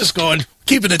 We're just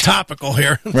keeping it topical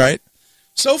here. Right.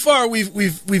 So far,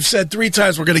 we've said 3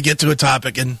 times we're going to get to a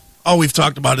topic, and all we've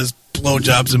talked about is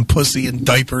blowjobs and pussy and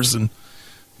diapers, and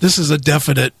this is a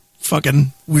definite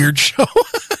fucking weird show.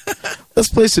 Let's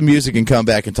play some music and come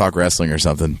back and talk wrestling or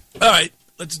something. All right,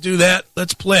 let's do that.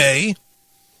 Let's play.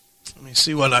 Let me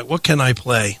see what can I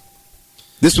play.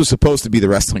 This was supposed to be the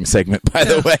wrestling segment, by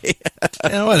the way.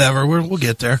 Yeah, whatever. We'll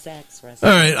get there. All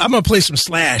right, I'm going to play some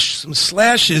Slash. Some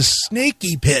Slash's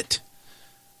Snaky Pit,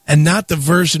 and not the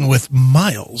version with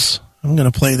Miles. I'm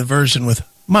going to play the version with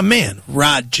my man,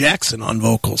 Rod Jackson, on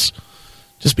vocals,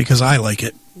 just because I like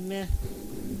it. Meh.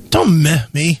 Don't meh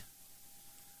me.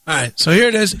 All right, so here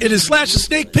it is. It is Slash's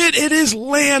Snake Pit. It is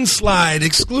Landslide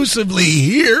exclusively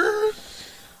here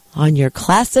on your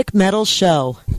classic metal show.